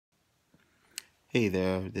Hey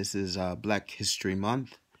there, this is Black History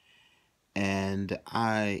Month, and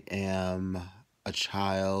I am a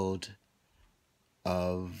child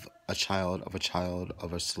of a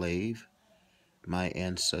slave. My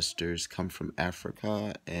ancestors come from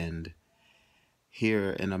Africa, and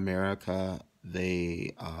here in America,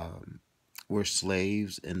 they were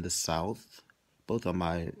slaves in the South, both on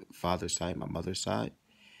my father's side, my mother's side.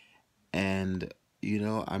 And,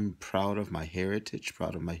 I'm proud of my heritage,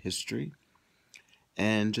 proud of my history.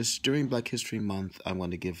 And just during Black History Month, I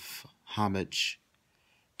want to give homage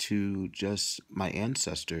to just my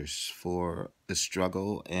ancestors for the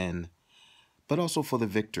struggle and but also for the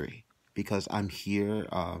victory because I'm here.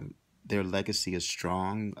 Their legacy is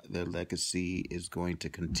strong. Their legacy is going to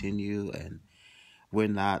continue, and we're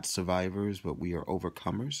not survivors, but we are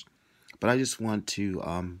overcomers. But I just want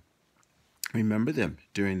to remember them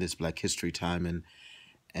during this Black History time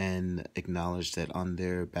and acknowledge that on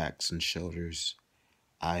their backs and shoulders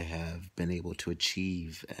I have been able to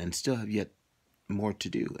achieve and still have yet more to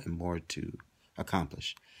do and more to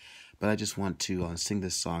accomplish. But I just want to sing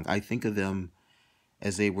this song. I think of them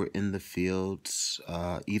as they were in the fields,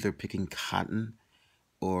 either picking cotton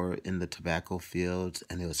or in the tobacco fields,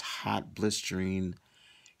 and it was hot, blistering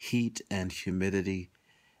heat and humidity,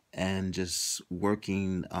 and just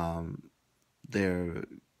working their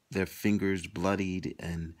their fingers bloodied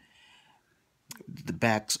and the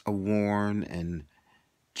backs are worn and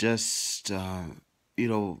just you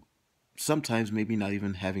know sometimes maybe not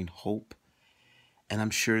even having hope. And I'm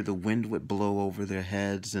sure the wind would blow over their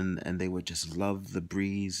heads and they would just love the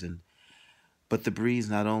breeze. And but the breeze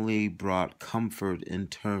not only brought comfort in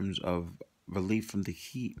terms of relief from the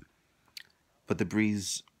heat, but the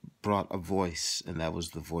breeze brought a voice, and that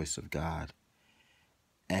was the voice of God.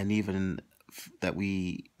 And even that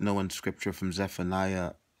we know in scripture from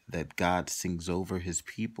Zephaniah that God sings over his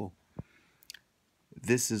people.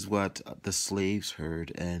 This is what the slaves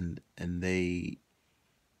heard, and they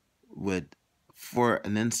would, for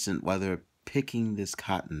an instant, while they're picking this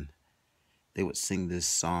cotton, they would sing this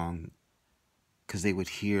song because they would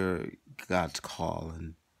hear God's call,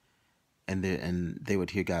 and they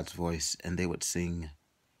would hear God's voice, and they would sing,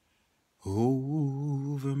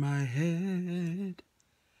 "Over my head,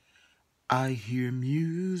 I hear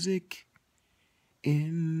music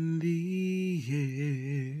in the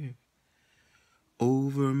air.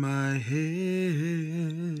 Over my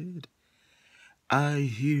head, I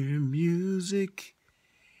hear music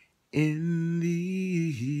in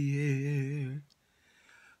the air.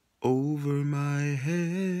 Over my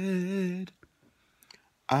head,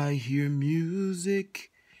 I hear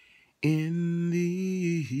music in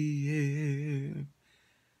the air.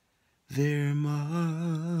 There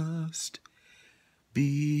must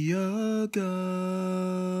be a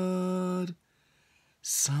God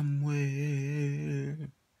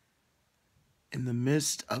somewhere." In the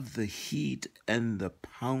midst of the heat and the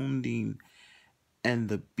pounding and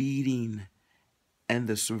the beating and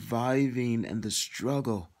the surviving and the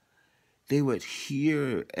struggle, they would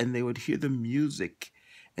hear the music,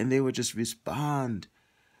 and they would just respond.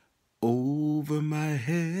 Over my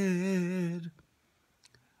head,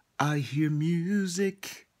 I hear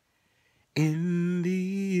music in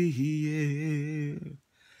the air.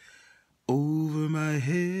 Over my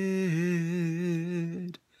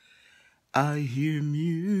head, I hear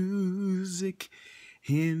music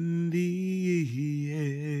in the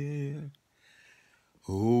air.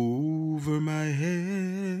 Over my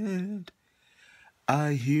head,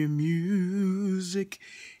 I hear music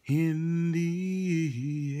in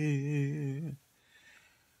the air.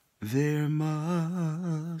 There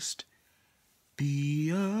must be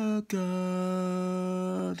a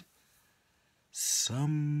God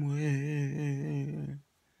somewhere.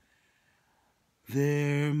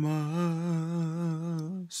 There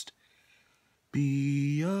must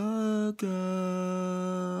be a God